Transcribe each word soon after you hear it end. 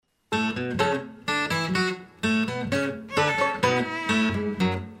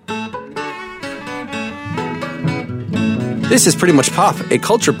This is Pretty Much Pop, a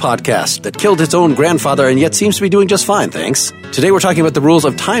culture podcast that killed its own grandfather and yet seems to be doing just fine, thanks. Today we're talking about the rules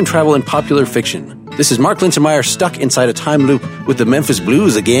of time travel in popular fiction. This is Mark Linsenmeyer stuck inside a time loop with the Memphis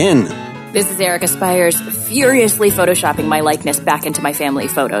Blues again. This is Erica Spires, furiously photoshopping my likeness back into my family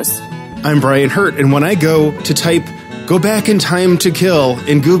photos. I'm Brian Hurt, and when I go to type "go back in time to kill"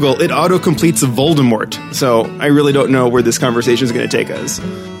 in Google, it auto-completes Voldemort. So I really don't know where this conversation is going to take us.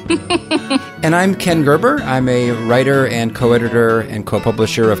 And I'm Ken Gerber. I'm a writer and co-editor and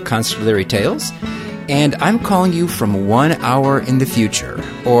co-publisher of Constellary Tales. And I'm calling you from 1 hour in the future,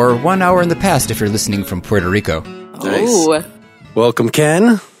 or 1 hour in the past if you're listening from Puerto Rico. Nice. Ooh. Welcome,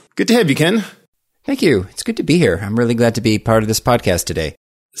 Ken. Good to have you, Ken. Thank you. It's good to be here. I'm really glad to be part of this podcast today.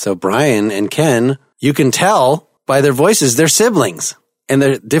 So Brian and Ken, you can tell by their voices they're siblings and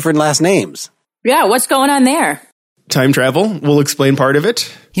they're different last names. Yeah, what's going on there? Time travel. We'll explain part of it.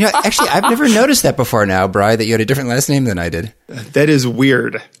 You know, actually, I've never noticed that before now, Bri, that you had a different last name than I did. That is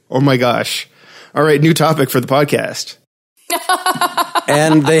weird. Oh my gosh. All right, new topic for the podcast.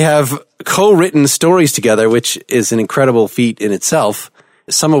 And they have co-written stories together, which is an incredible feat in itself,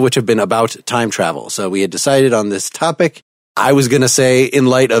 some of which have been about time travel. So we had decided on this topic. I was going to say in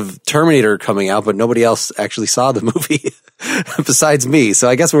light of Terminator coming out, but nobody else actually saw the movie besides me. So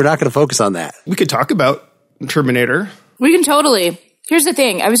I guess we're not going to focus on that. We could talk about Terminator. We can totally. Here's the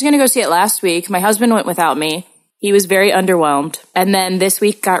thing. I was going to go see it last week. My husband went without me. He was very underwhelmed. And then this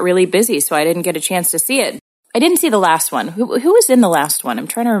week got really busy, so I didn't get a chance to see it. I didn't see the last one. Who was in the last one? I'm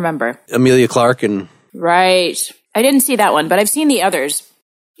trying to remember. Emilia Clarke and... Right. I didn't see that one, but I've seen the others.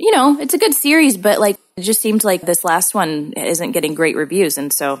 You know, it's a good series, but it just seems like this last one isn't getting great reviews,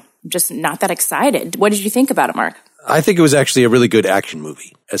 and so I'm just not that excited. What did you think about it, Mark? I think it was actually a really good action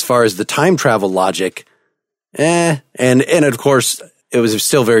movie. As far as the time travel logic, and of course, it was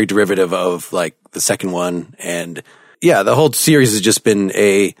still very derivative of the second one. And yeah, the whole series has just been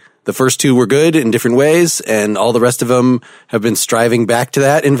the first two were good in different ways, and all the rest of them have been striving back to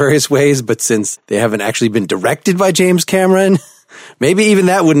that in various ways. But since they haven't actually been directed by James Cameron, maybe even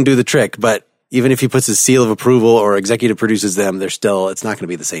that wouldn't do the trick. But even if he puts his seal of approval or executive produces them, it's not going to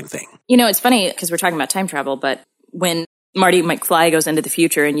be the same thing. You know, it's funny because we're talking about time travel, but when Marty McFly goes into the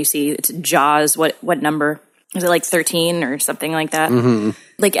future and you see it's Jaws, what number? Is it 13 or something like that? Mm-hmm.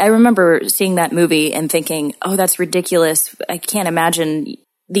 I remember seeing that movie and thinking, oh, that's ridiculous. I can't imagine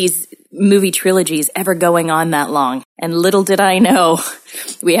these movie trilogies ever going on that long. And little did I know,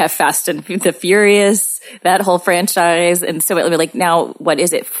 we have Fast and the Furious, that whole franchise. And so now, what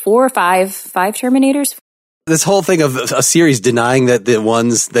is it? 4 or 5 Terminators? This whole thing of a series denying that the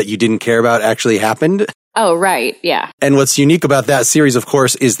ones that you didn't care about actually happened. Oh, right. Yeah. And what's unique about that series, of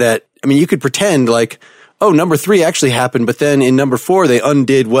course, is that, you could pretend oh, number 3 actually happened, but then in number 4, they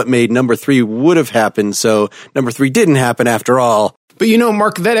undid what made number 3 would have happened. So number 3 didn't happen after all. But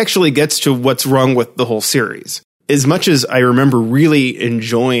Mark, that actually gets to what's wrong with the whole series. As much as I remember really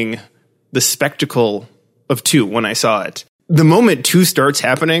enjoying the spectacle of 2 when I saw it, the moment 2 starts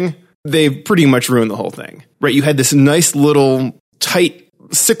happening, they pretty much ruined the whole thing, right? You had this nice little tight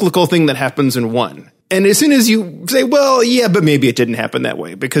cyclical thing that happens in 1. And as soon as you say, well, yeah, but maybe it didn't happen that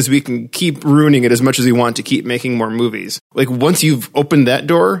way because we can keep ruining it as much as we want to keep making more movies. Once you've opened that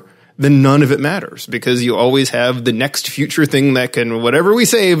door, then none of it matters because you always have the next future thing that can, whatever we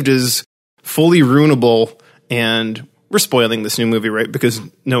saved is fully ruinable. And we're spoiling this new movie, right? Because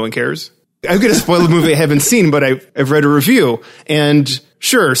no one cares. I'm going to spoil a movie I haven't seen, but I've read a review. And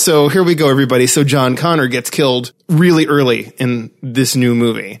sure, so here we go, everybody. So John Connor gets killed really early in this new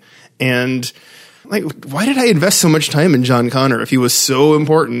movie. And why did I invest so much time in John Connor if he was so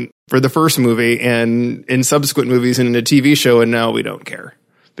important for the first movie and in subsequent movies and in a TV show, and now we don't care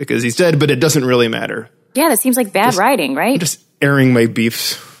because he's dead, but it doesn't really matter. Yeah, that seems like bad writing, right? I'm just airing my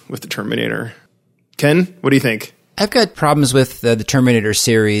beefs with the Terminator. Ken, what do you think? I've got problems with the Terminator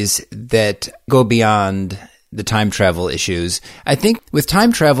series that go beyond the time travel issues. I think with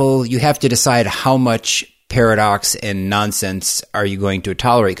time travel, you have to decide how much paradox and nonsense are you going to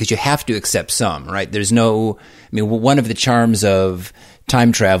tolerate because you have to accept some, right? One of the charms of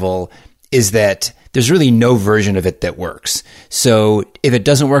time travel is that there's really no version of it that works. So if it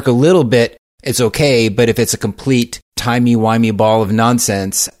doesn't work a little bit, it's okay. But if it's a complete timey-wimey ball of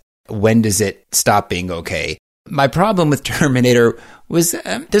nonsense, when does it stop being okay? My problem with Terminator was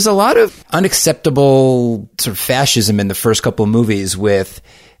there's a lot of unacceptable sort of fascism in the first couple of movies with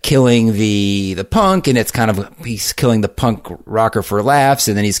killing the punk, and it's kind of, he's killing the punk rocker for laughs,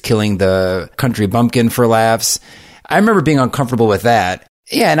 and then he's killing the country bumpkin for laughs. I remember being uncomfortable with that.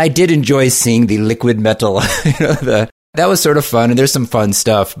 Yeah, and I did enjoy seeing the liquid metal, the That was sort of fun, and there's some fun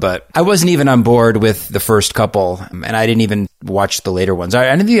stuff, but I wasn't even on board with the first couple, and I didn't even watch the later ones. Are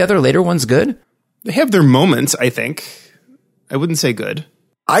any of the other later ones good? They have their moments, I think. I wouldn't say good.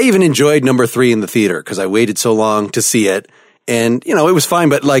 I even enjoyed number 3 in the theater because I waited so long to see it. And, it was fine,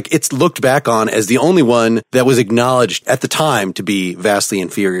 but it's looked back on as the only one that was acknowledged at the time to be vastly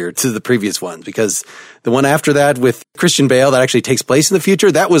inferior to the previous ones, because the one after that with Christian Bale that actually takes place in the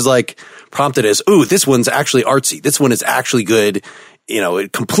future, that was prompted as, ooh, this one's actually artsy. This one is actually good.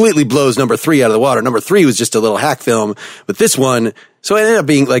 It completely blows number 3 out of the water. Number 3 was just a little hack film, but this one, so it ended up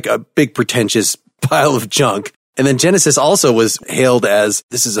being a big pretentious pile of junk. And then Genesis also was hailed as,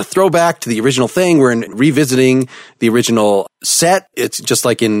 this is a throwback to the original thing. We're revisiting the original set. It's just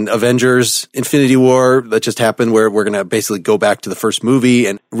like in Avengers Infinity War that just happened, where we're going to basically go back to the first movie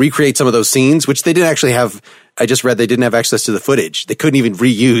and recreate some of those scenes, which they didn't actually have. I just read they didn't have access to the footage. They couldn't even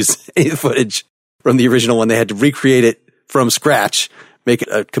reuse any of the footage from the original one. They had to recreate it from scratch, make it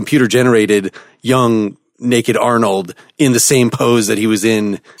a computer generated young naked Arnold in the same pose that he was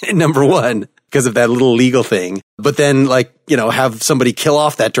in number 1. Because of that little legal thing. But then have somebody kill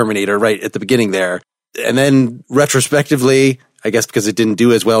off that Terminator right at the beginning there. And then retrospectively, I guess because it didn't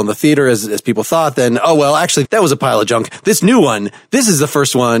do as well in the theater as people thought, then, oh, well, actually, that was a pile of junk. This new one, this is the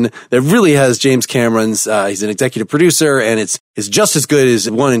first one that really has James Cameron's, he's an executive producer, and it's just as good as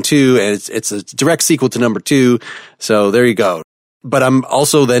 1 and 2, and it's a direct sequel to number 2. So there you go. But I'm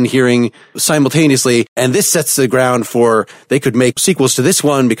also then hearing simultaneously, and this sets the ground for they could make sequels to this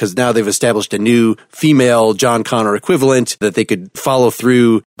one because now they've established a new female John Connor equivalent that they could follow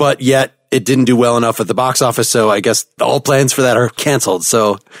through, but yet it didn't do well enough at the box office. So I guess all plans for that are canceled.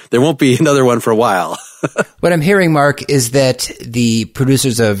 So there won't be another one for a while. What I'm hearing, Mark, is that the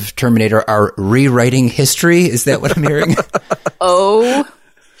producers of Terminator are rewriting history. Is that what I'm hearing? Oh.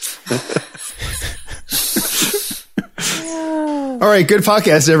 All right, good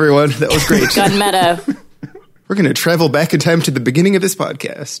podcast, everyone. That was great. Gun meta. We're going to travel back in time to the beginning of this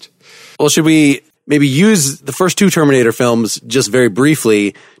podcast. Well, should we maybe use the first 2 Terminator films just very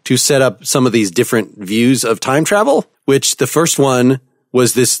briefly to set up some of these different views of time travel? Which the first one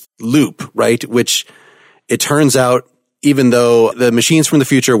was this loop, right? Which it turns out, even though the machines from the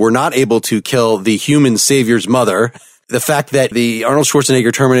future were not able to kill the human savior's mother, the fact that the Arnold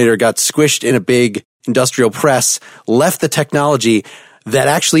Schwarzenegger Terminator got squished in a big industrial press left the technology that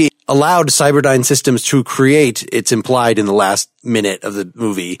actually allowed Cyberdyne Systems to create, it's implied in the last minute of the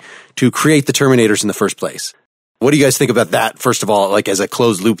movie, to create the Terminators in the first place. What do you guys think about that, first of all, as a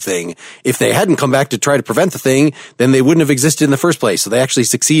closed loop thing? If they hadn't come back to try to prevent the thing, then they wouldn't have existed in the first place. So they actually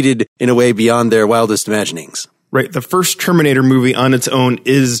succeeded in a way beyond their wildest imaginings. Right. The first Terminator movie on its own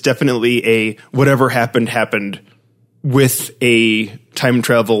is definitely a whatever happened with a time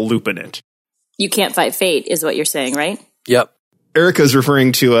travel loop in it. You can't fight fate is what you're saying, right? Yep. Erica's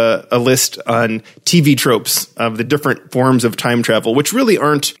referring to a list on TV tropes of the different forms of time travel, which really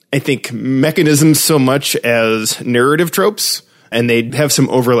aren't, I think, mechanisms so much as narrative tropes. And they have some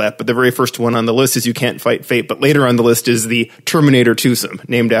overlap, but the very first one on the list is you can't fight fate. But later on the list is the Terminator twosome,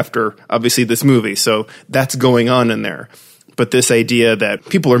 named after, obviously, this movie. So that's going on in there. But this idea that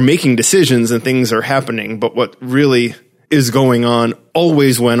people are making decisions and things are happening, but what really is going on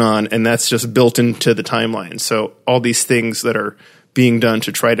always went on, and that's just built into the timeline. So all these things that are being done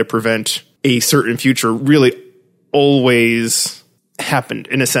to try to prevent a certain future really always happened,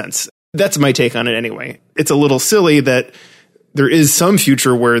 in a sense. That's my take on it anyway. It's a little silly that there is some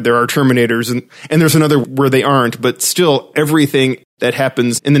future where there are Terminators and there's another where they aren't, but still everything that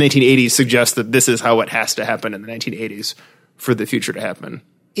happens in the 1980s suggests that this is how it has to happen in the 1980s for the future to happen.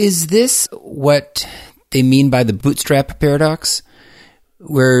 Is this what they mean by the bootstrap paradox?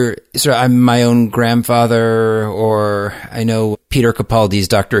 Where I'm my own grandfather, or I know Peter Capaldi's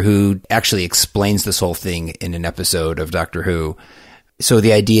Doctor Who actually explains this whole thing in an episode of Doctor Who. So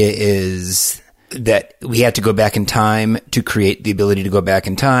the idea is that we had to go back in time to create the ability to go back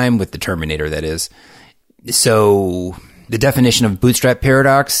in time with the Terminator, that is. So the definition of bootstrap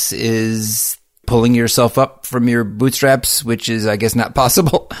paradox is pulling yourself up from your bootstraps, which is, I guess, not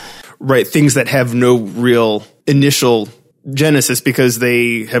possible. Right. Things that have no real initial genesis because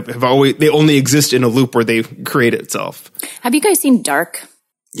they they only exist in a loop where they create itself. Have you guys seen Dark?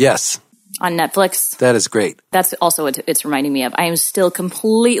 Yes. On Netflix? That is great. That's also what it's reminding me of. I am still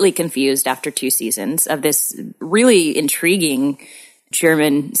completely confused after 2 seasons of this really intriguing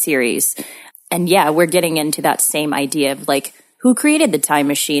German series. And yeah, we're getting into that same idea of who created the time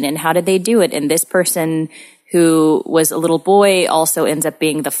machine and how did they do it? And this person who was a little boy, also ends up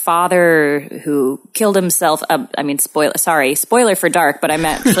being the father who killed himself. Spoiler for Dark, but I'm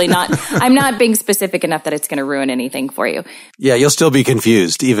not being specific enough that it's going to ruin anything for you. Yeah, you'll still be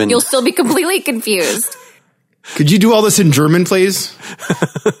confused. You'll still be completely confused. Could you do all this in German, please?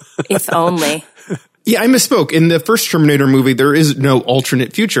 If only. Yeah, I misspoke. In the first Terminator movie, there is no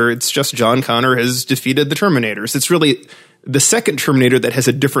alternate future. It's just John Connor has defeated the Terminators. It's really the second Terminator that has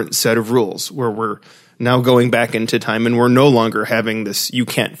a different set of rules, where we're now going back into time and we're no longer having this you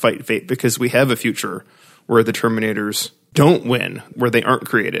can't fight fate, because we have a future where the Terminators don't win, where they aren't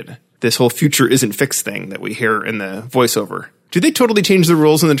created. This whole future isn't fixed thing that we hear in the voiceover. Do they totally change the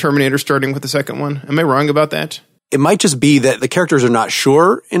rules in the Terminator starting with the second one? Am I wrong about that? It might just be that the characters are not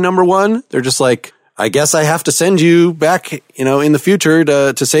sure in number one. They're just like, I guess I have to send you back, in the future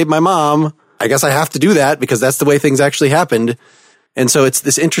to save my mom. I guess I have to do that because that's the way things actually happened. And so it's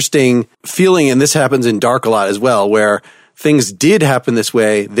this interesting feeling, and this happens in Dark a lot as well, where things did happen this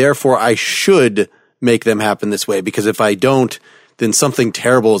way, therefore I should make them happen this way, because if I don't, then something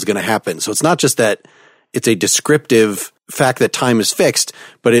terrible is going to happen. So it's not just that it's a descriptive fact that time is fixed,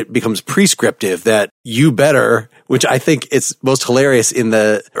 but it becomes prescriptive that you better, which I think it's most hilarious in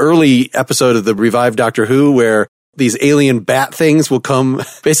the early episode of the revived Doctor Who, where these alien bat things will come.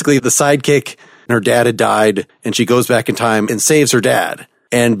 Basically, the sidekick, her dad had died, and she goes back in time and saves her dad.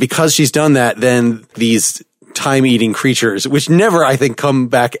 And because she's done that, then these time-eating creatures, which never, I think, come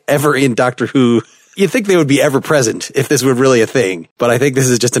back ever in Doctor Who. You'd think they would be ever present if this were really a thing. But I think this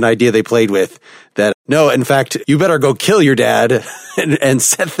is just an idea they played with, that no, in fact, you better go kill your dad and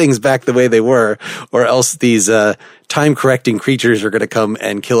set things back the way they were, or else these time-correcting creatures are going to come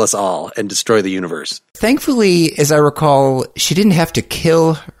and kill us all and destroy the universe. Thankfully, as I recall, she didn't have to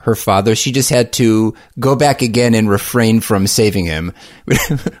kill her father. She just had to go back again and refrain from saving him,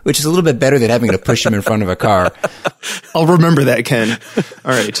 which is a little bit better than having to push him in front of a car. I'll remember that, Ken.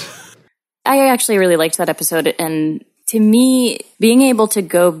 All right. I actually really liked that episode, and to me, being able to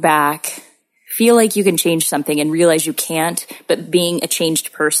go back, feel like you can change something and realize you can't, but being a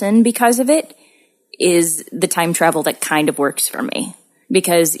changed person because of it is the time travel that kind of works for me.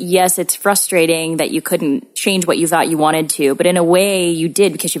 Because yes, it's frustrating that you couldn't change what you thought you wanted to, but in a way you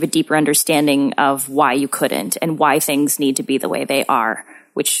did, because you have a deeper understanding of why you couldn't and why things need to be the way they are,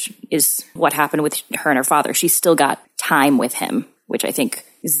 which is what happened with her and her father. She still got time with him, which I think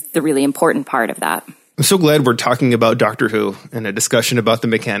is the really important part of that. I'm so glad we're talking about Doctor Who and a discussion about the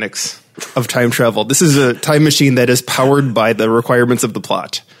mechanics of time travel. This is a time machine that is powered by the requirements of the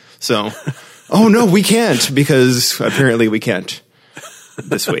plot. So, oh no, we can't, because apparently we can't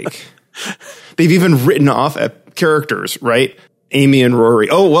this week. They've even written off characters, right? Amy and Rory.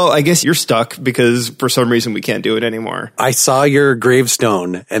 Oh, well, I guess you're stuck because for some reason we can't do it anymore. I saw your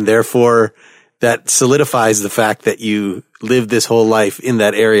gravestone, and therefore that solidifies the fact that you lived this whole life in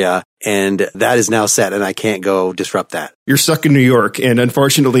that area, and that is now set, and I can't go disrupt that. You're stuck in New York, and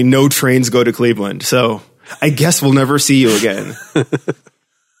unfortunately no trains go to Cleveland, so I guess we'll never see you again.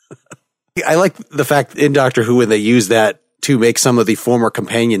 I like the fact in Doctor Who when they use that to make some of the former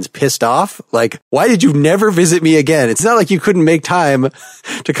companions pissed off. Like, why did you never visit me again? It's not like you couldn't make time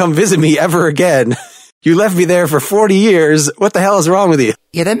to come visit me ever again. You left me there for 40 years. What the hell is wrong with you?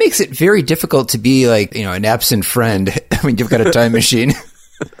 Yeah, that makes it very difficult to be like, an absent friend when you've got a time machine.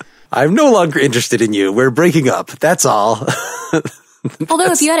 I'm no longer interested in you. We're breaking up. That's all.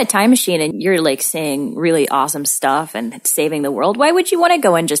 Although if you had a time machine and you're like saying really awesome stuff and saving the world, why would you want to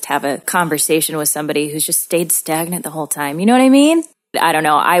go and just have a conversation with somebody who's just stayed stagnant the whole time? You know what I mean? I don't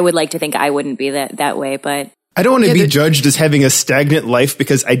know. I would like to think I wouldn't be that way, but I don't want to be judged as having a stagnant life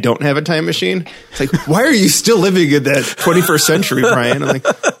because I don't have a time machine. It's like, why are you still living in that 21st century, Brian? I'm like,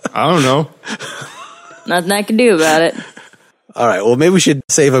 I don't know. Nothing I can do about it. All right. Well, maybe we should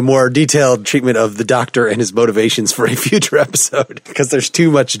save a more detailed treatment of the Doctor and his motivations for a future episode, because there's too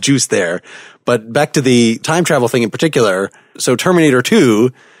much juice there. But back to the time travel thing in particular. So Terminator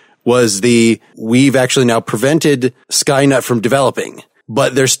 2 was we've actually now prevented Skynet from developing.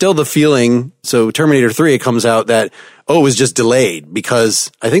 But there's still the feeling, so Terminator 3, it comes out that, it was just delayed,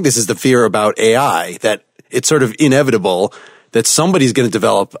 because I think this is the fear about AI, that it's sort of inevitable that somebody's going to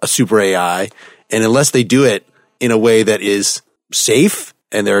develop a super AI, and unless they do it in a way that is safe,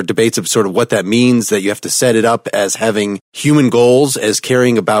 and there are debates of sort of what that means, that you have to set it up as having human goals, as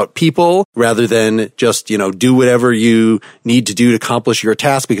caring about people, rather than just, do whatever you need to do to accomplish your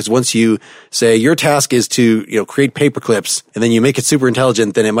task. Because once you say your task is to, create paper clips, and then you make it super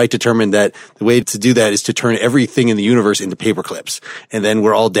intelligent, then it might determine that the way to do that is to turn everything in the universe into paper clips. And then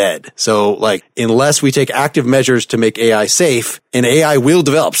we're all dead. So unless we take active measures to make AI safe, an AI will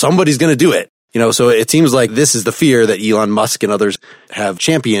develop. Somebody's going to do it. So it seems like this is the fear that Elon Musk and others have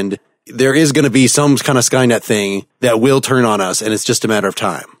championed. There is going to be some kind of Skynet thing that will turn on us, and it's just a matter of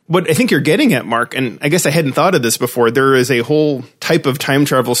time. What I think you're getting at, Mark, and I guess I hadn't thought of this before, there is a whole type of time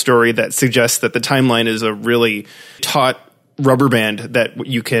travel story that suggests that the timeline is a really taut rubber band that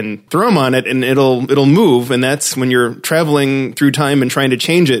you can throw them on it and it'll move. And that's when you're traveling through time and trying to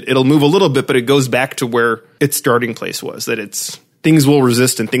change it. It'll move a little bit, but it goes back to where its starting place was, that things will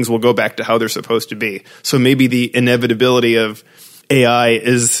resist and things will go back to how they're supposed to be. So maybe the inevitability of AI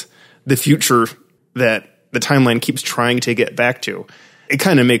is the future that the timeline keeps trying to get back to. It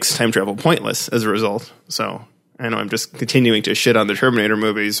kind of makes time travel pointless as a result. So I know I'm just continuing to shit on the Terminator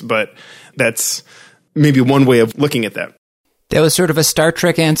movies, but that's maybe one way of looking at that. That was sort of a Star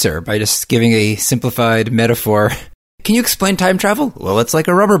Trek answer by just giving a simplified metaphor. Can you explain time travel? Well, it's like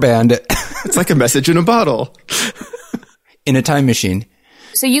a rubber band. It's like a message in a bottle. In a time machine.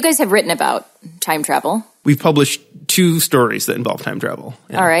 So you guys have written about time travel. We've published 2 stories that involve time travel.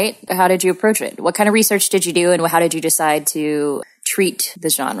 Yeah. All right. How did you approach it? What kind of research did you do, and how did you decide to treat the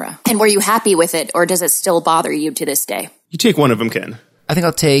genre? And were you happy with it, or does it still bother you to this day? You take one of them, Ken. I think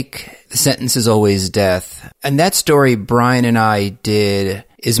I'll take The Sentence is Always Death. And that story, Brian and I did,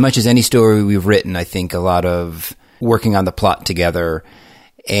 as much as any story we've written, I think a lot of working on the plot together.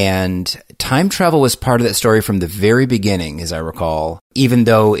 And time travel was part of that story from the very beginning, as I recall, even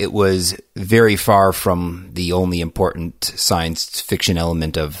though it was very far from the only important science fiction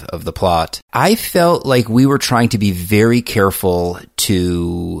element of the plot. I felt like we were trying to be very careful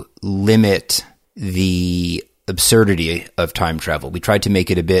to limit the absurdity of time travel. We tried to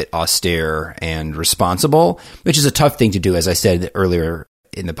make it a bit austere and responsible, which is a tough thing to do, as I said earlier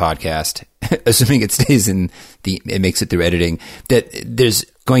in the podcast, assuming it stays it makes it through editing, that there's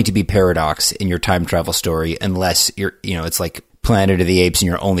going to be paradox in your time travel story unless it's like Planet of the Apes and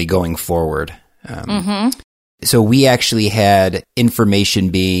you're only going forward. So we actually had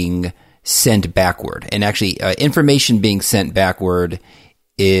information being sent backward, and actually information being sent backward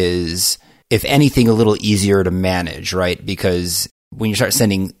is, if anything, a little easier to manage, right? Because when you start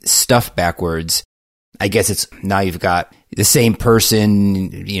sending stuff backwards, I guess it's now you've got the same person,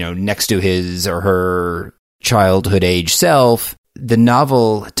 next to his or her childhood age self. The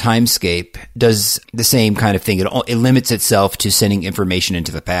novel Timescape does the same kind of thing. It limits itself to sending information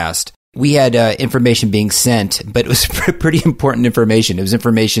into the past. We had information being sent, but it was pretty important information. It was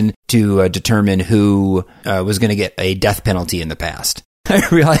information to determine who was going to get a death penalty in the past. I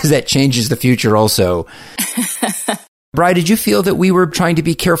realize that changes the future also. Bri, did you feel that we were trying to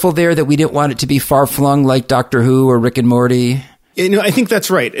be careful there, that we didn't want it to be far-flung like Doctor Who or Rick and Morty? I think that's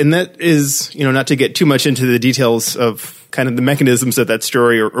right. And that is, not to get too much into the details of kind of the mechanisms of that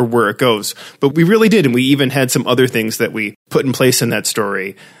story or where it goes. But we really did. And we even had some other things that we put in place in that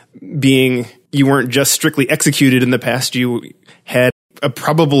story. Being, you weren't just strictly executed in the past. You had a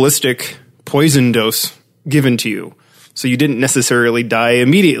probabilistic poison dose given to you. So you didn't necessarily die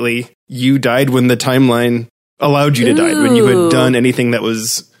immediately. You died when the timeline allowed you to die, when you had done anything that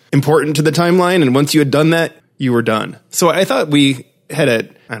was important to the timeline. And once you had done that, you were done. So I thought we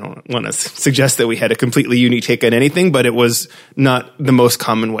had I don't want to suggest that we had a completely unique take on anything, but it was not the most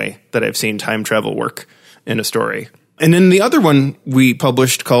common way that I've seen time travel work in a story. And then the other one we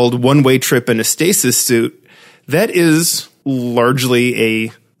published called One Way Trip in a Stasis Suit, that is largely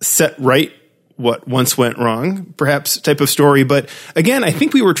a set right what once went wrong, perhaps type of story. But again, I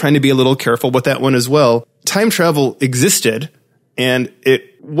think we were trying to be a little careful with that one as well. Time travel existed, and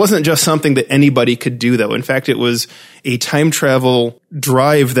it wasn't just something that anybody could do, though. In fact, it was a time travel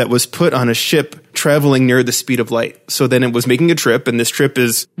drive that was put on a ship traveling near the speed of light. So then it was making a trip, and this trip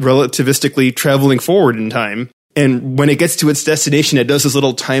is relativistically traveling forward in time. And when it gets to its destination, it does this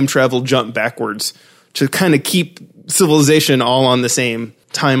little time travel jump backwards to kind of keep civilization all on the same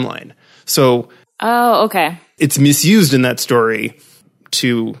timeline. So, okay. It's misused in that story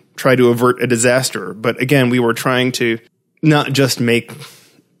to try to avert a disaster. But again, we were trying to not just make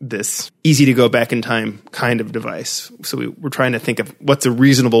this easy to go back in time kind of device. So we were trying to think of what's a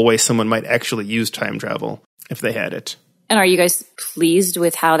reasonable way someone might actually use time travel if they had it. And are you guys pleased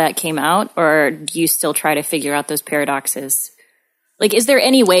with how that came out, or do you still try to figure out those paradoxes? Like, is there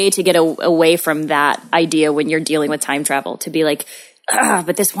any way to get away from that idea when you're dealing with time travel, to be like,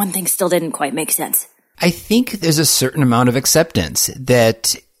 but this one thing still didn't quite make sense? I think there's a certain amount of acceptance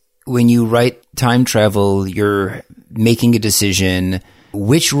that when you write time travel, you're making a decision.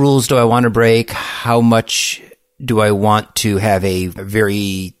 Which rules do I want to break? How much do I want to have a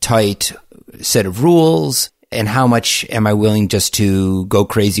very tight set of rules? And how much am I willing just to go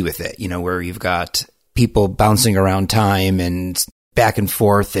crazy with it? Where you've got people bouncing around time and back and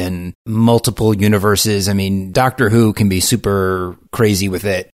forth in multiple universes. I mean, Doctor Who can be super crazy with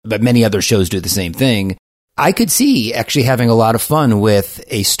it, but many other shows do the same thing. I could see actually having a lot of fun with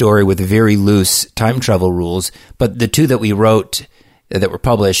a story with very loose time travel rules, but the two that we wrote that were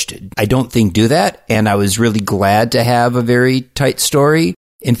published, I don't think do that. And I was really glad to have a very tight story.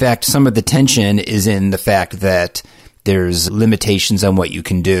 In fact, some of the tension is in the fact that there's limitations on what you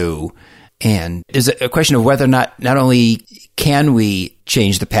can do. And it's a question of whether or not only can we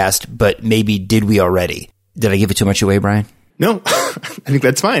change the past, but maybe did we already? Did I give it too much away, Brian? No, I think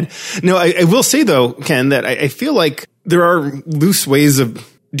that's fine. No, I will say, though, Ken, that I feel like there are loose ways of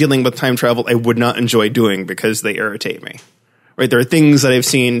dealing with time travel I would not enjoy doing because they irritate me. Right? There are things that I've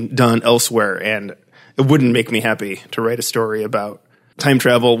seen done elsewhere, and it wouldn't make me happy to write a story about time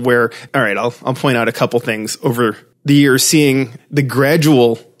travel where, all right, I'll point out a couple things over the years, seeing the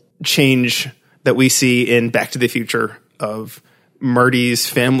gradual change that we see in Back to the Future of Marty's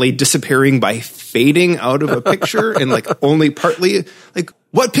family disappearing by fading out of a picture and like only partly, like,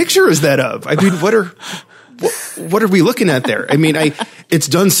 what picture is that of? I mean, what are we looking at there? I mean, it's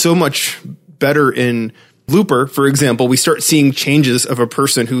done so much better in Looper, for example. We start seeing changes of a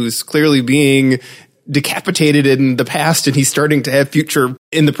person who's clearly being decapitated in the past and he's starting to have future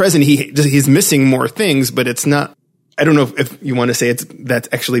in the present. He's missing more things, but it's not, I don't know if you want to say that's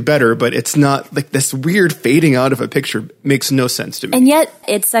actually better, but it's not like this weird fading out of a picture makes no sense to me. And yet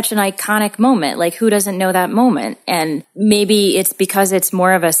it's such an iconic moment. Like, who doesn't know that moment? And maybe it's because it's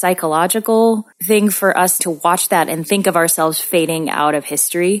more of a psychological thing for us to watch that and think of ourselves fading out of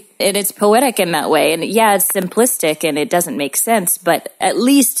history. And it's poetic in that way. And yeah, it's simplistic and it doesn't make sense, but at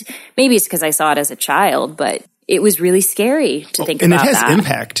least maybe it's because I saw it as a child, but it was really scary to think about that. And it has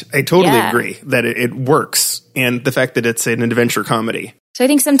impact. I totally agree that it works. And the fact that it's an adventure comedy. So I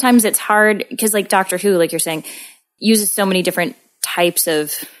think sometimes it's hard because like Doctor Who, like you're saying, uses so many different types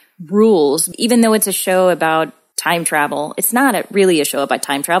of rules. Even though it's a show about time travel, it's not really a show about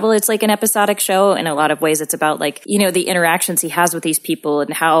time travel. It's like an episodic show. In a lot of ways, it's about like, you know, the interactions he has with these people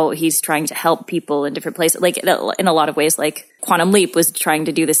and how he's trying to help people in different places. Like in a lot of ways, like Quantum Leap was trying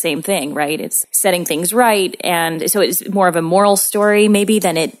to do the same thing, right? It's setting things right. And so it's more of a moral story maybe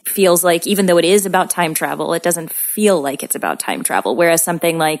than it feels like, even though it is about time travel, it doesn't feel like it's about time travel. Whereas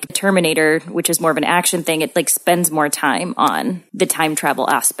something like Terminator, which is more of an action thing, it like spends more time on the time travel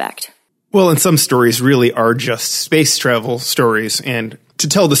aspect. Well, and some stories really are just space travel stories. And to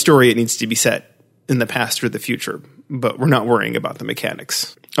tell the story, it needs to be set in the past or the future. But we're not worrying about the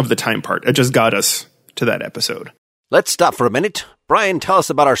mechanics of the time part. It just got us to that episode. Let's stop for a minute. Brian, tell us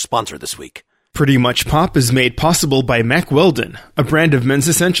about our sponsor this week. Pretty Much Pop is made possible by Mack Weldon, a brand of men's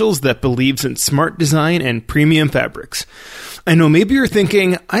essentials that believes in smart design and premium fabrics. I know maybe you're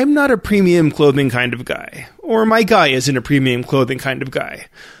thinking, I'm not a premium clothing kind of guy, or my guy isn't a premium clothing kind of guy.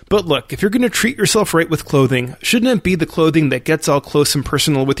 But look, if you're going to treat yourself right with clothing, shouldn't it be the clothing that gets all close and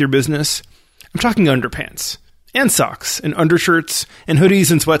personal with your business? I'm talking underpants, and socks, and undershirts, and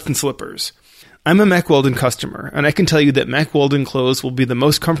hoodies and sweats and slippers. I'm a Mack Weldon customer, and I can tell you that Mack Weldon clothes will be the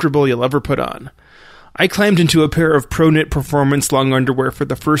most comfortable you'll ever put on. I climbed into a pair of Pro-Knit Performance long underwear for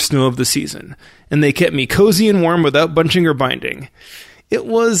the first snow of the season, and they kept me cozy and warm without bunching or binding. It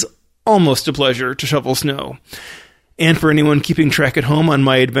was almost a pleasure to shovel snow. And for anyone keeping track at home on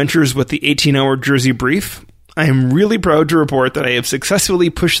my adventures with the 18-hour Jersey Brief, I am really proud to report that I have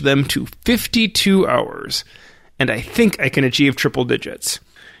successfully pushed them to 52 hours, and I think I can achieve triple digits.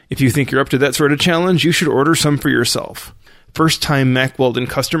 If you think you're up to that sort of challenge, you should order some for yourself. First-time Mack Weldon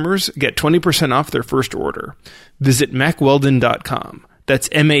customers get 20% off their first order. Visit MackWeldon.com. That's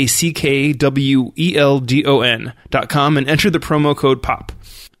MackWeldon.com and enter the promo code POP.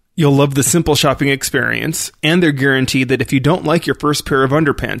 You'll love the simple shopping experience and their guarantee that if you don't like your first pair of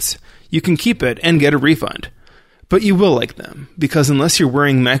underpants, you can keep it and get a refund. But you will like them, because unless you're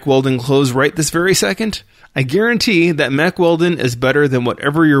wearing Mack Weldon clothes right this very second, I guarantee that Mack Weldon is better than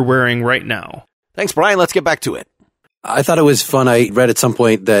whatever you're wearing right now. Thanks, Brian. Let's get back to it. I thought it was fun. I read at some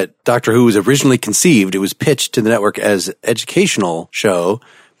point that Doctor Who was originally conceived. It was pitched to the network as an educational show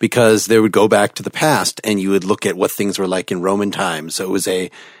because they would go back to the past and you would look at what things were like in Roman times. So it was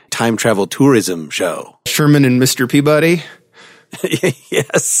a time travel tourism show. Sherman and Mr. Peabody?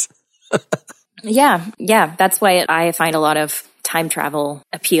 Yes. Yeah. That's why I find a lot of time travel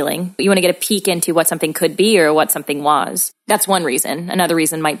appealing. You want to get a peek into what something could be or what something was. That's one reason. Another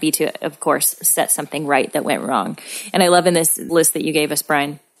reason might be to, of course, set something right that went wrong. And I love in this list that you gave us,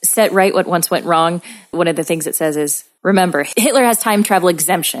 Brian, set right what once went wrong. One of the things it says is, remember, Hitler has time travel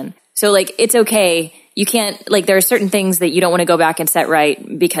exemption. So like, it's okay. You can't, like, there are certain things that you don't want to go back and set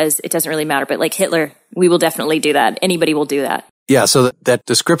right because it doesn't really matter. But like Hitler, we will definitely do that. Anybody will do that. Yeah, so that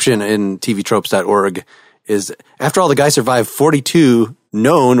description in tvtropes.org is, after all, the guy survived 42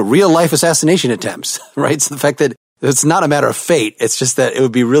 known real-life assassination attempts, right? So the fact that it's not a matter of fate, it's just that it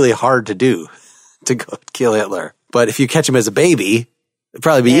would be really hard to do, to go kill Hitler. But if you catch him as a baby, it'd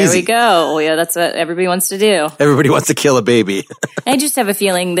probably be easy. There we go. Yeah, that's what everybody wants to do. Everybody wants to kill a baby. I just have a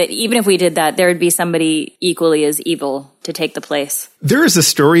feeling that even if we did that, there would be somebody equally as evil to take the place. There is a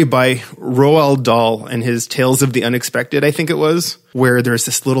story by Roald Dahl and his Tales of the Unexpected, I think it was, where there's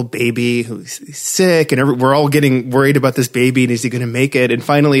this little baby who's sick, and we're all getting worried about this baby, and is he going to make it? And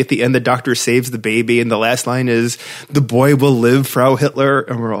finally, at the end, the doctor saves the baby, and the last line is, "The boy will live, Frau Hitler."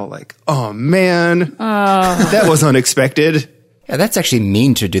 And we're all like, oh man, that was unexpected. Yeah, that's actually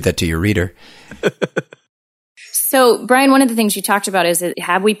mean to do that to your reader. So, Brian, one of the things you talked about is,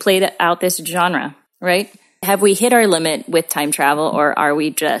 have we played out this genre, right? Have we hit our limit with time travel, or are we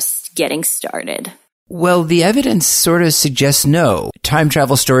just getting started? Well, the evidence sort of suggests no. Time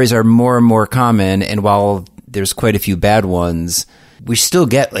travel stories are more and more common, and while there's quite a few bad ones, we still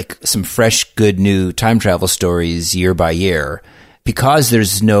get like some fresh, good new time travel stories year by year. Because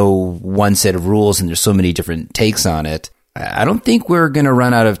there's no one set of rules and there's so many different takes on it, I don't think we're going to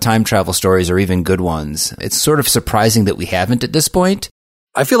run out of time travel stories or even good ones. It's sort of surprising that we haven't at this point.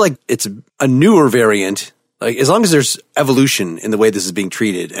 I feel like it's a newer variant, like as long as there's evolution in the way this is being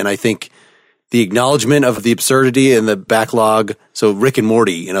treated. And I think the acknowledgement of the absurdity and the backlog, so Rick and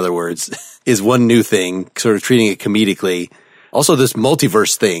Morty, in other words, is one new thing, sort of treating it comedically. Also this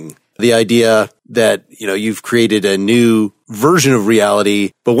multiverse thing, the idea that, you know, you've created a new version of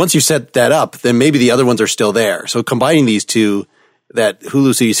reality, but once you set that up, then maybe the other ones are still there. So combining these two, that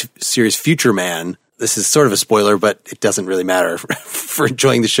Hulu series Future Man, this is sort of a spoiler, but it doesn't really matter for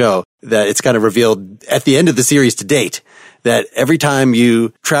enjoying the show, that it's kind of revealed at the end of the series to date that every time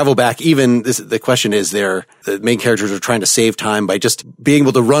you travel back, even this, the question is the main characters are trying to save time by just being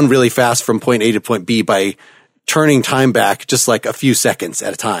able to run really fast from point A to point B by turning time back just like a few seconds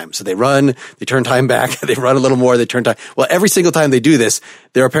at a time. So they run, they turn time back, they run a little more, they turn time. Well, every single time they do this,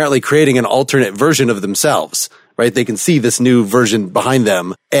 they're apparently creating an alternate version of themselves, right? They can see this new version behind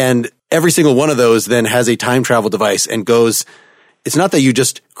them. And every single one of those then has a time travel device and goes, it's not that you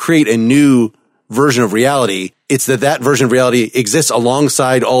just create a new version of reality. It's that version of reality exists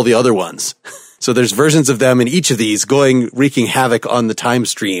alongside all the other ones. So there's versions of them in each of these wreaking havoc on the time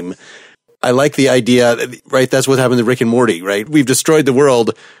stream. I like the idea, right? That's what happened to Rick and Morty, right? We've destroyed the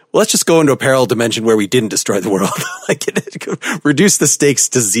world. Well, let's just go into a parallel dimension where we didn't destroy the world. Like, reduce the stakes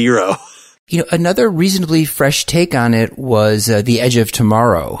to zero. You know, another reasonably fresh take on it was The Edge of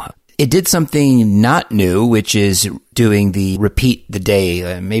Tomorrow. It did something not new, which is doing the repeat the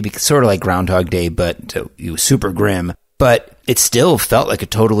day, maybe sort of like Groundhog Day, but super grim. But it still felt like a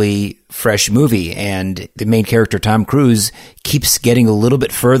totally fresh movie. And the main character, Tom Cruise, keeps getting a little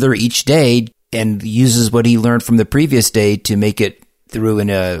bit further each day and uses what he learned from the previous day to make it through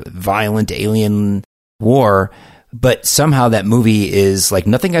in a violent alien war. But somehow that movie is like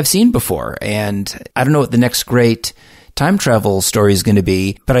nothing I've seen before. And I don't know what the next great time travel story is going to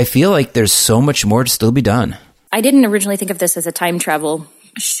be, but I feel like there's so much more to still be done. I didn't originally think of this as a time travel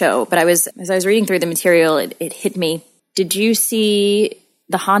show, but as I was reading through the material, it hit me. Did you see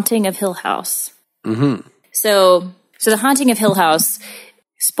The Haunting of Hill House? Mm-hmm. So The Haunting of Hill House,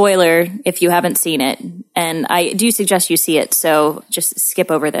 spoiler if you haven't seen it, and I do suggest you see it, so just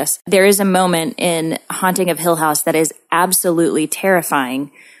skip over this. There is a moment in Haunting of Hill House that is absolutely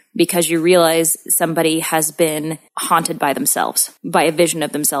terrifying because you realize somebody has been haunted by themselves, by a vision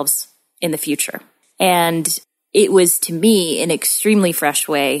of themselves in the future. And it was, to me, an extremely fresh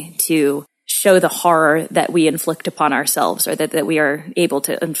way to show the horror that we inflict upon ourselves, or that we are able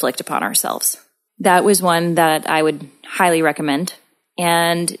to inflict upon ourselves. That was one that I would highly recommend.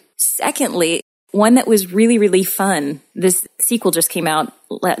 And secondly, one that was really, really fun. This sequel just came out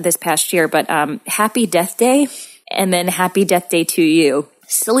this past year, but Happy Death Day and then Happy Death Day to You.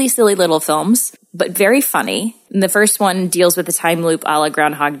 Silly, silly little films, but very funny. And the first one deals with a time loop a la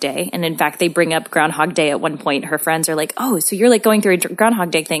Groundhog Day. And in fact, they bring up Groundhog Day at one point. Her friends are like, oh, so you're like going through a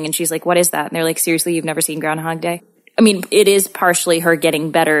Groundhog Day thing. And she's like, what is that? And they're like, seriously, you've never seen Groundhog Day? I mean, it is partially her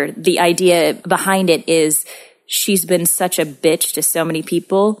getting better. The idea behind it is she's been such a bitch to so many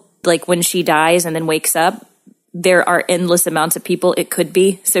people. Like when she dies and then wakes up, there are endless amounts of people it could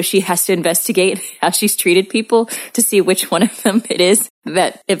be. So she has to investigate how she's treated people to see which one of them it is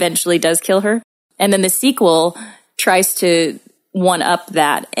that eventually does kill her. And then the sequel tries to one up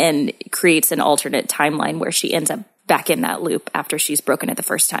that and creates an alternate timeline where she ends up back in that loop after she's broken it the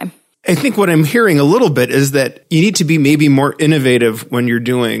first time. I think what I'm hearing a little bit is that you need to be maybe more innovative when you're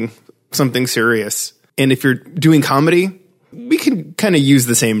doing something serious. And if you're doing comedy, we can kind of use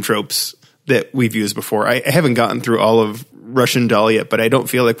the same tropes that we've used before. I haven't gotten through all of Russian Doll yet, but I don't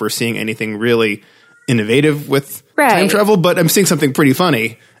feel like we're seeing anything really innovative with time travel, but I'm seeing something pretty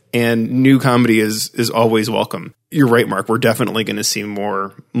funny, and new comedy is always welcome. You're right, Mark. We're definitely going to see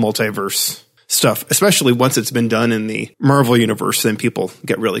more multiverse stuff, especially once it's been done in the Marvel universe, then people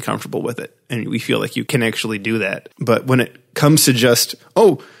get really comfortable with it. And we feel like you can actually do that. But when it comes to just,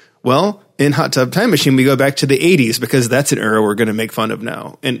 in Hot Tub Time Machine, we go back to the 80s because that's an era we're going to make fun of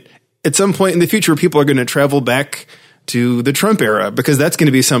now. And at some point in the future, people are going to travel back to the Trump era because that's going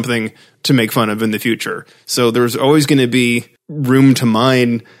to be something to make fun of in the future. So there's always going to be room to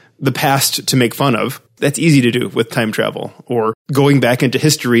mine the past to make fun of. That's easy to do with time travel, or going back into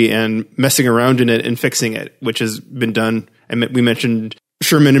history and messing around in it and fixing it, which has been done. And we mentioned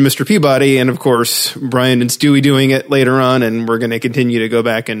Sherman and Mr. Peabody, and of course, Brian and Stewie doing it later on, and we're going to continue to go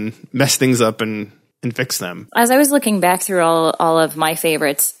back and mess things up and fix them. As I was looking back through all of my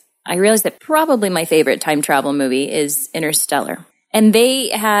favorites, I realized that probably my favorite time travel movie is Interstellar. And they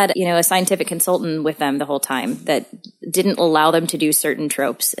had, a scientific consultant with them the whole time that didn't allow them to do certain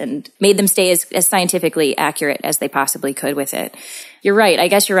tropes and made them stay as scientifically accurate as they possibly could with it. You're right. I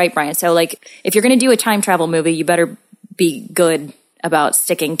guess you're right, Brian. So, if you're going to do a time travel movie, you better be good about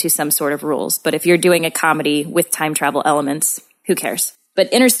sticking to some sort of rules. But if you're doing a comedy with time travel elements, who cares?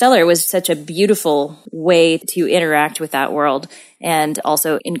 But Interstellar was such a beautiful way to interact with that world, and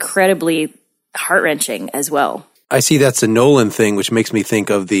also incredibly heart-wrenching as well. I see that's a Nolan thing, which makes me think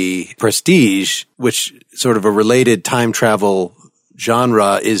of the Prestige, which sort of a related time travel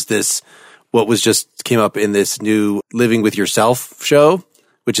genre is this, what was just came up in this new Living with Yourself show,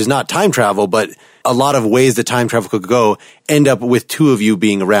 which is not time travel, but a lot of ways that time travel could go end up with two of you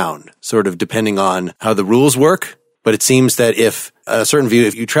being around, sort of depending on how the rules work. But it seems that if a certain view,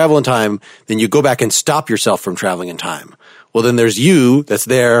 if you travel in time, then you go back and stop yourself from traveling in time. Well, then there's you that's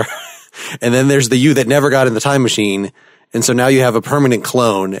there. And then there's the you that never got in the time machine. And so now you have a permanent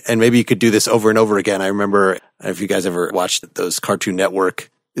clone, and maybe you could do this over and over again. I remember, if you guys ever watched those Cartoon Network,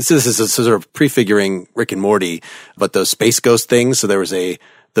 this is sort of prefiguring Rick and Morty, but those Space Ghost things. So there was the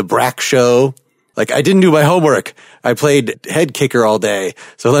Brack show. I didn't do my homework. I played head kicker all day.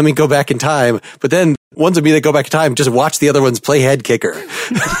 So let me go back in time. But then ones of me that go back in time just watch the other ones play head kicker.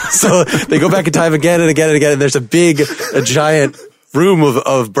 So they go back in time again and again and again. And there's a giant room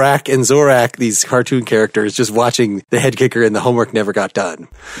of Brack and Zorak, these cartoon characters, just watching the head kicker, and the homework never got done.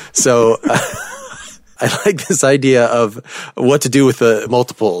 So I like this idea of what to do with the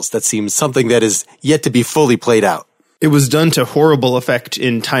multiples. That seems something that is yet to be fully played out. It was done to horrible effect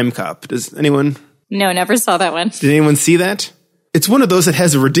in Time Cop. Does anyone? No, never saw that one. Did anyone see that? It's one of those that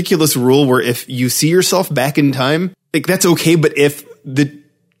has a ridiculous rule where if you see yourself back in time, that's okay. But if the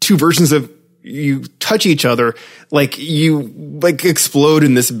two versions of you touch each other, you explode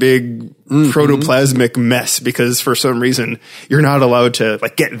in this big protoplasmic mess, because for some reason you're not allowed to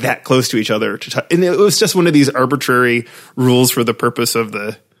get that close to each other to touch. And it was just one of these arbitrary rules for the purpose of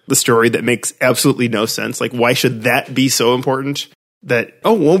the story that makes absolutely no sense. Why should that be so important? That,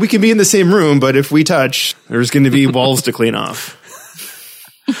 we can be in the same room, but if we touch, there's going to be walls to clean off.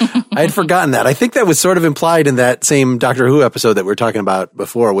 I had forgotten that. I think that was sort of implied in that same Doctor Who episode that we were talking about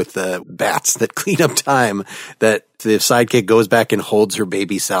before with the bats that clean up time, that if sidekick goes back and holds her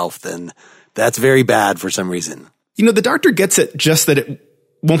baby self, then that's very bad for some reason. The Doctor gets it, just that it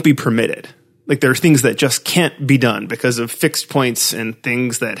won't be permitted. There are things that just can't be done because of fixed points and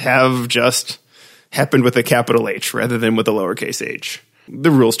things that have just happened with a capital H rather than with a lowercase h.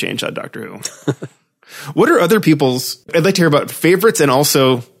 The rules change on Doctor Who. What are other people's, I'd like to hear about favorites and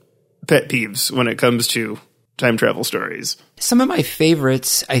also pet peeves when it comes to time travel stories? Some of my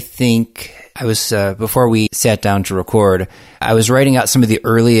favorites, I think, I was, before we sat down to record, I was writing out some of the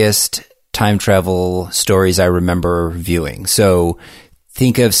earliest time travel stories I remember viewing. So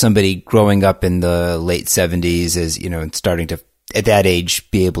think of somebody growing up in the late 70s as, and starting to, at that age,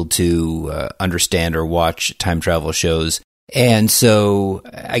 be able to understand or watch time travel shows. And so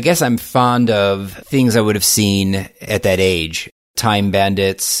I guess I'm fond of things I would have seen at that age. Time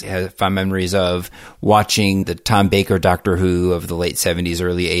Bandits, have fond memories of watching the Tom Baker Doctor Who of the late 70s,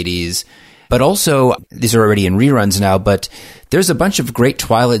 early 80s. But also, these are already in reruns now, but there's a bunch of great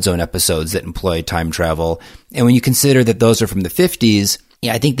Twilight Zone episodes that employ time travel. And when you consider that those are from the 50s,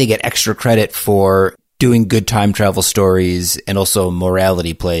 I think they get extra credit for doing good time travel stories and also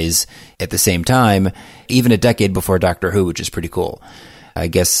morality plays at the same time, even a decade before Doctor Who, which is pretty cool. I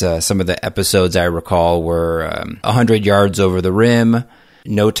guess some of the episodes I recall were 100 Yards Over the Rim,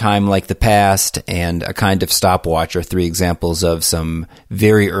 No Time Like the Past, and A Kind of Stopwatch are three examples of some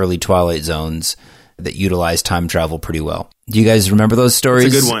very early Twilight Zones that utilize time travel pretty well. Do you guys remember those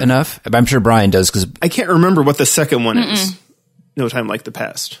stories That's a good one. enough? I'm sure Brian does, because I can't remember what the second one is. No Time Like the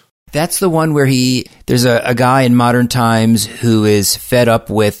Past. that's the one where there's a guy in modern times who is fed up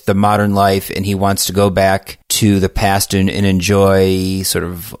with the modern life, and he wants to go back to the past and enjoy sort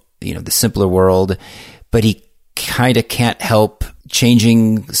of, the simpler world, but he kind of can't help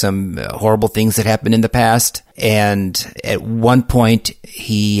changing some horrible things that happened in the past. And at one point,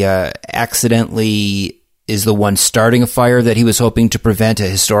 he accidentally is the one starting a fire that he was hoping to prevent, a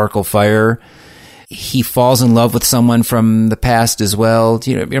historical fire. He falls in love with someone from the past as well.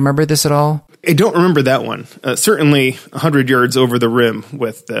 Do you remember this at all? I don't remember that one. Certainly 100 Yards Over the Rim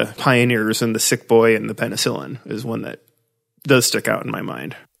with the pioneers and the sick boy and the penicillin is one that does stick out in my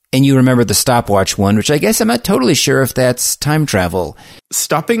mind. And you remember the stopwatch one, which I guess I'm not totally sure if that's time travel.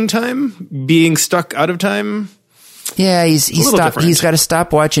 Stopping time? Being stuck out of time? Yeah, he's got a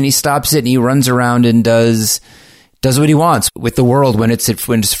stopwatch, and he stops it, and he runs around and does what he wants with the world when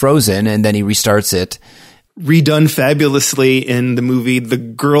it's frozen, and then he restarts it. Redone fabulously in the movie The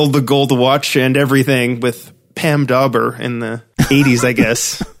Girl, the Gold Watch, and Everything with Pam Dauber in the 80s, I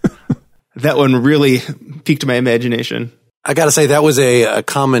guess. That one really piqued my imagination. I gotta say, that was a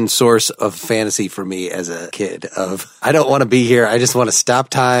common source of fantasy for me as a kid of, I don't want to be here. I just want to stop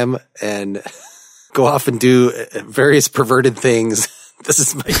time and go off and do various perverted things. This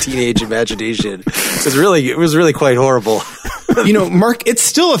is my teenage imagination. It was really quite horrible. Mark, it's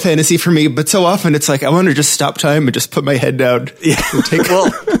still a fantasy for me, but so often it's like, I want to just stop time and just put my head down. Yeah.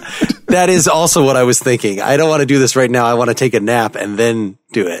 Well, that is also what I was thinking. I don't want to do this right now. I want to take a nap and then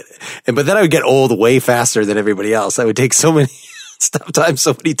do it. But then I would get old way faster than everybody else. I would take stop time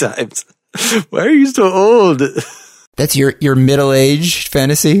so many times. Why are you so old? That's your middle-aged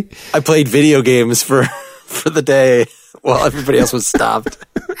fantasy? I played video games for the day while everybody else was stopped.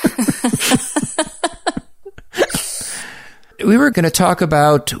 We were going to talk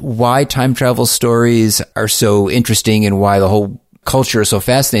about why time travel stories are so interesting and why the whole culture is so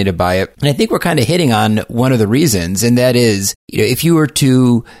fascinated by it. And I think we're kind of hitting on one of the reasons, and that is, if you were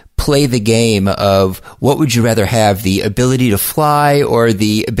to play the game of what would you rather have, the ability to fly or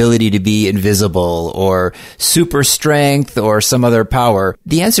the ability to be invisible or super strength or some other power,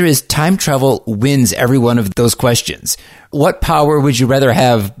 the answer is time travel wins every one of those questions. What power would you rather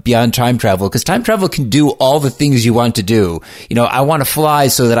have beyond time travel? Because time travel can do all the things you want to do. I want to fly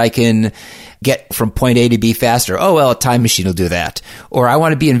so that I can get from point A to B faster. Oh, well, a time machine will do that. Or I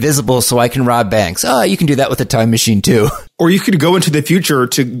want to be invisible so I can rob banks. Oh, you can do that with a time machine too. Or you could go into the future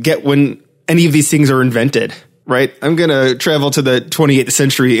to get when any of these things are invented, right? I'm going to travel to the 28th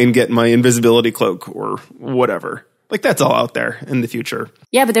century and get my invisibility cloak or whatever. Like, that's all out there in the future.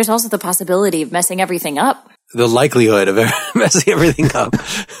 Yeah, but there's also the possibility of messing everything up. The likelihood of messing everything up.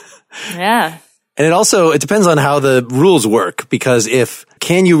 Yeah. And it depends on how the rules work, because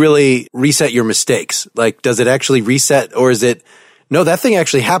can you really reset your mistakes? Like, does it actually reset, or is it, no, that thing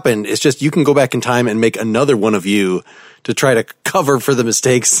actually happened. It's just you can go back in time and make another one of you to try to cover for the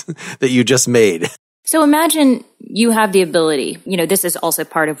mistakes that you just made. So imagine you have the ability, this is also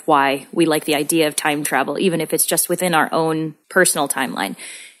part of why we like the idea of time travel, even if it's just within our own personal timeline.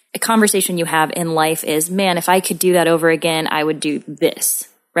 A conversation you have in life is, man, if I could do that over again, I would do this,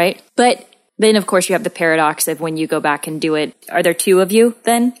 right? But then, of course, you have the paradox of when you go back and do it, are there two of you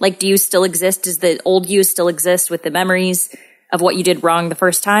then? Like, do you still exist? Does the old you still exist with the memories of what you did wrong the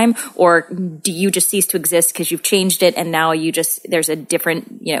first time? Or do you just cease to exist because you've changed it and now there's a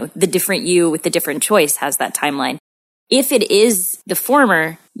different, the different you with the different choice has that timeline? If it is the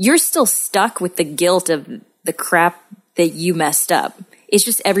former, you're still stuck with the guilt of the crap that you messed up. It's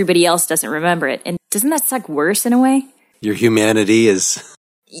just everybody else doesn't remember it. And doesn't that suck worse in a way? Your humanity is...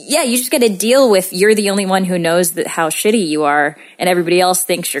 Yeah, you just got to deal with you're the only one who knows how shitty you are and everybody else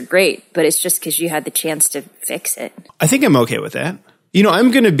thinks you're great, but it's just because you had the chance to fix it. I think I'm okay with that.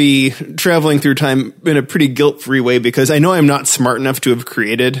 I'm going to be traveling through time in a pretty guilt-free way because I know I'm not smart enough to have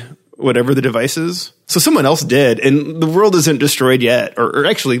created whatever the device is. So someone else did, and the world isn't destroyed yet. Or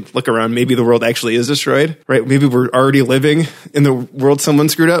actually, look around, maybe the world actually is destroyed, right? Maybe we're already living in the world someone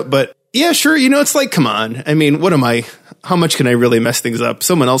screwed up, but yeah, sure. It's like, come on. I mean, how much can I really mess things up?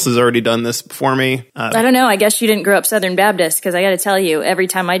 Someone else has already done this before me. I don't know. I guess you didn't grow up Southern Baptist, because I got to tell you, every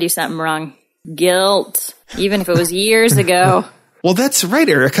time I do something wrong, guilt, even if it was years ago. Well, that's right,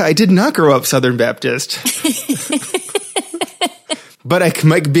 Erica. I did not grow up Southern Baptist. But I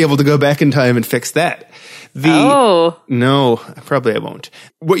might be able to go back in time and fix that. No, probably I won't.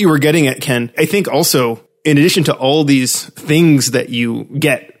 What you were getting at, Ken, I think also, in addition to all these things that you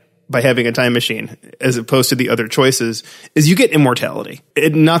get by having a time machine as opposed to the other choices is you get immortality.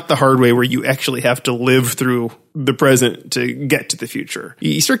 Not the hard way where you actually have to live through the present to get to the future.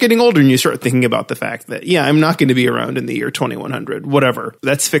 You start getting older and you start thinking about the fact that, yeah, I'm not going to be around in the year 2100, whatever.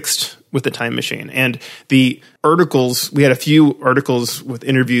 That's fixed with the time machine. And the articles, we had a few articles with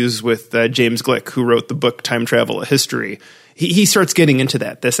interviews with James Glick, who wrote the book Time Travel: A History. He starts getting into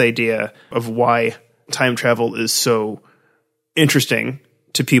this idea of why time travel is so interesting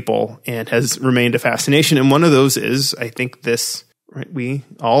to people and has remained a fascination. And one of those is, I think this, right, we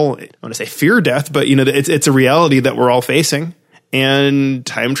all, I want to say fear death, but it's a reality that we're all facing, and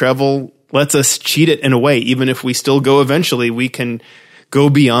time travel lets us cheat it in a way. Even if we still go eventually, we can go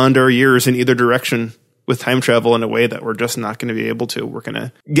beyond our years in either direction with time travel in a way that we're just not going to be able to. We're going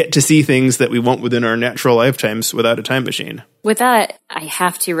to get to see things that we won't within our natural lifetimes without a time machine. With that, I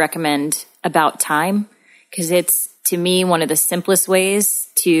have to recommend About Time, because it's, to me, one of the simplest ways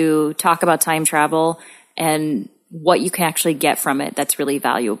to talk about time travel and what you can actually get from it that's really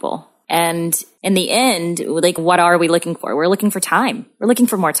valuable. And in the end, like, what are we looking for? We're looking for time. We're looking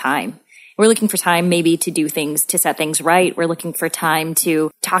for more time. We're looking for time maybe to do things, to set things right. We're looking for time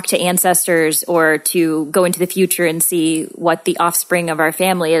to talk to ancestors or to go into the future and see what the offspring of our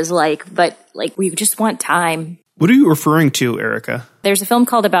family is like. But like, we just want time. What are you referring to, Erica? There's a film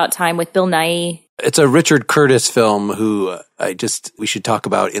called About Time with Bill Nighy. It's a Richard Curtis film who we should talk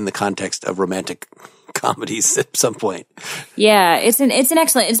about in the context of romantic comedies at some point. Yeah, it's an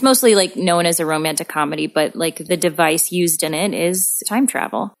excellent, it's mostly like known as a romantic comedy, but like the device used in it is time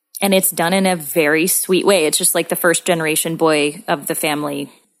travel. And it's done in a very sweet way. It's just like the first generation boy of the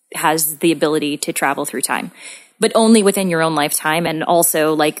family has the ability to travel through time, but only within your own lifetime. And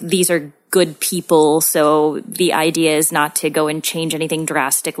also, like, these are good people. So the idea is not to go and change anything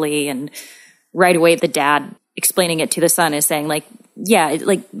drastically. And right away, the dad explaining it to the son is saying, like, yeah,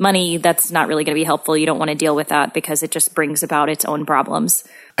 like, money, that's not really going to be helpful. You don't want to deal with that because it just brings about its own problems.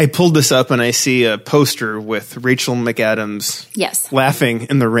 I pulled this up and I see a poster with Rachel McAdams laughing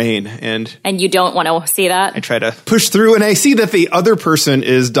in the rain. And you don't want to see that? I try to push through, and I see that the other person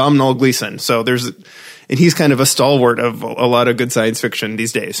is Domhnall Gleeson. So and he's kind of a stalwart of a lot of good science fiction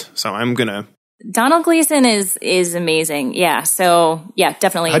these days. So I'm going to... Domhnall Gleeson is amazing. Yeah, so yeah,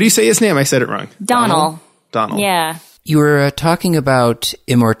 definitely. How do you say his name? I said it wrong. Donald. Yeah. You were talking about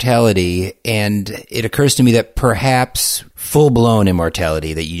immortality, and it occurs to me that perhaps full-blown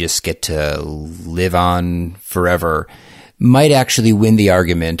immortality, that you just get to live on forever, might actually win the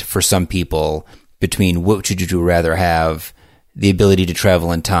argument for some people between what would you rather have, the ability to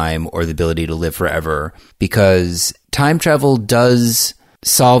travel in time or the ability to live forever. Because time travel does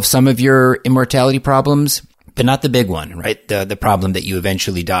solve some of your immortality problems, but not the big one, right? The problem that you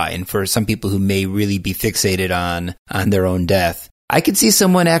eventually die. And for some people who may really be fixated on their own death, I could see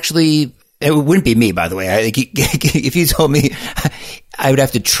someone actually, it wouldn't be me, by the way. If you told me I would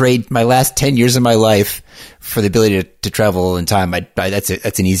have to trade my last 10 years of my life for the ability to travel in time, that's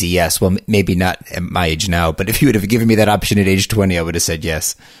an easy yes. Well, maybe not at my age now, but if you would have given me that option at age 20, I would have said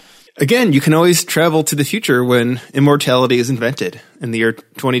yes. Again, you can always travel to the future when immortality is invented in the year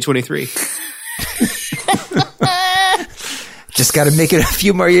 2023. Just got to make it a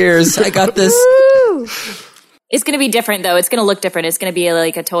few more years. I got this. It's going to be different, though. It's going to look different. It's going to be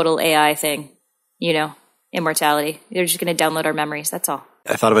like a total AI thing, immortality. They're just going to download our memories. That's all.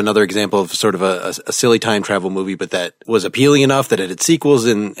 I thought of another example of sort of a silly time travel movie, but that was appealing enough that it had sequels,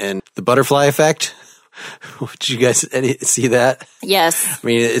 and The Butterfly Effect. Did you guys see that? Yes. I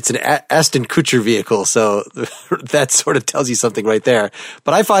mean, it's an Aston Kutcher vehicle, so that sort of tells you something right there.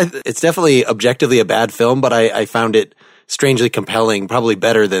 But I find it's definitely objectively a bad film, but I found it strangely compelling, probably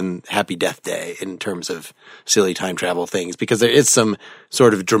better than Happy Death Day in terms of silly time travel things, because there is some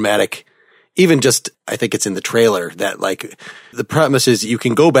sort of dramatic, even just, I think it's in the trailer, that like the premise is you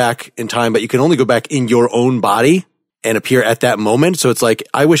can go back in time, but you can only go back in your own body and appear at that moment. So it's like,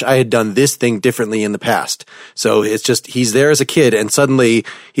 I wish I had done this thing differently in the past. So it's just, he's there as a kid and suddenly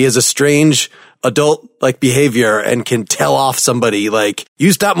he has a strange adult like behavior and can tell off somebody like,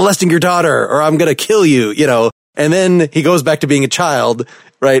 you stop molesting your daughter or I'm going to kill you, and then he goes back to being a child,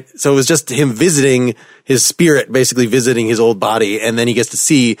 right? So it was just him visiting his spirit, basically visiting his old body. And then he gets to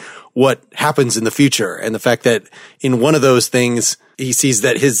see what happens in the future. And the fact that in one of those things, he sees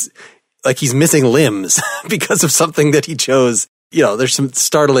that he's missing limbs because of something that he chose. There's some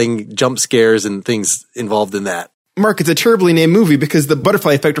startling jump scares and things involved in that. Mark, it's a terribly named movie because The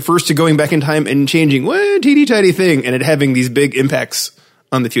Butterfly Effect refers to going back in time and changing one teeny-tiny thing and it having these big impacts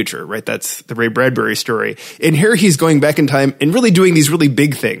on the future, right? That's the Ray Bradbury story. And here he's going back in time and really doing these really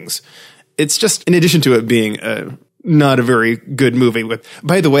big things. It's just, in addition to it being a not a very good movie.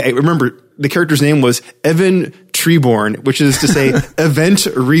 By the way, I remember the character's name was Evan Treborn, which is to say Event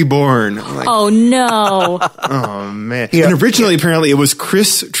Reborn. Like, oh no. Oh man. Yeah. And originally apparently it was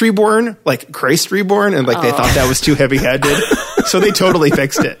Chris Treborn, like Christ Reborn, and like they thought that was too heavy-handed. So they totally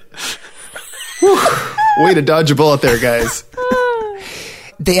fixed it. Whew. Way to dodge a bullet there, guys.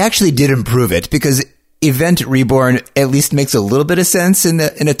 They actually did improve it because Event Reborn at least makes a little bit of sense in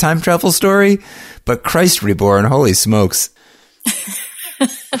a time travel story, but Christ Reborn, holy smokes.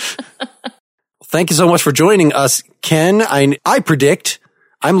 Thank you so much for joining us, Ken. I predict,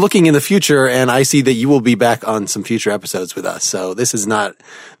 I'm looking in the future and I see that you will be back on some future episodes with us. So this is not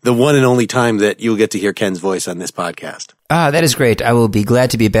the one and only time that you'll get to hear Ken's voice on this podcast. That is great. I will be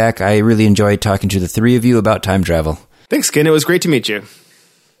glad to be back. I really enjoyed talking to the three of you about time travel. Thanks, Ken. It was great to meet you.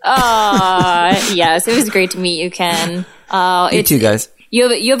 Yes, it was great to meet you, Ken. You too, guys.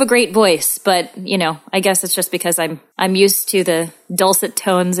 You have a great voice, but I guess it's just because I'm used to the dulcet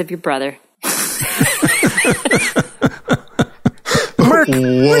tones of your brother. Mark, what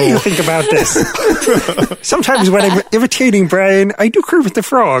do you think about this? Sometimes when I'm imitating Brian, I do Kermit the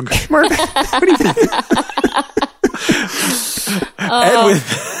Frog. Mark, what do you think?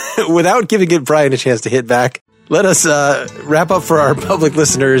 And without giving Brian a chance to hit back, let us wrap up for our public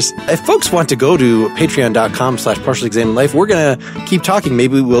listeners. If folks want to go to patreon.com/partiallyexaminedlife, we're going to keep talking.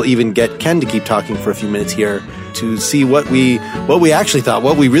 Maybe we'll even get Ken to keep talking for a few minutes here to see what we actually thought,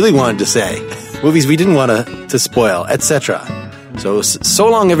 what we really wanted to say, movies we didn't want to spoil, etc. So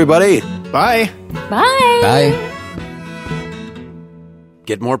long, everybody. Bye. Bye. Bye.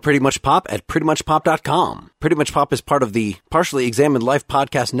 Get more Pretty Much Pop at prettymuchpop.com. Pretty Much Pop is part of the Partially Examined Life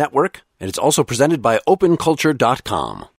podcast network, and it's also presented by openculture.com.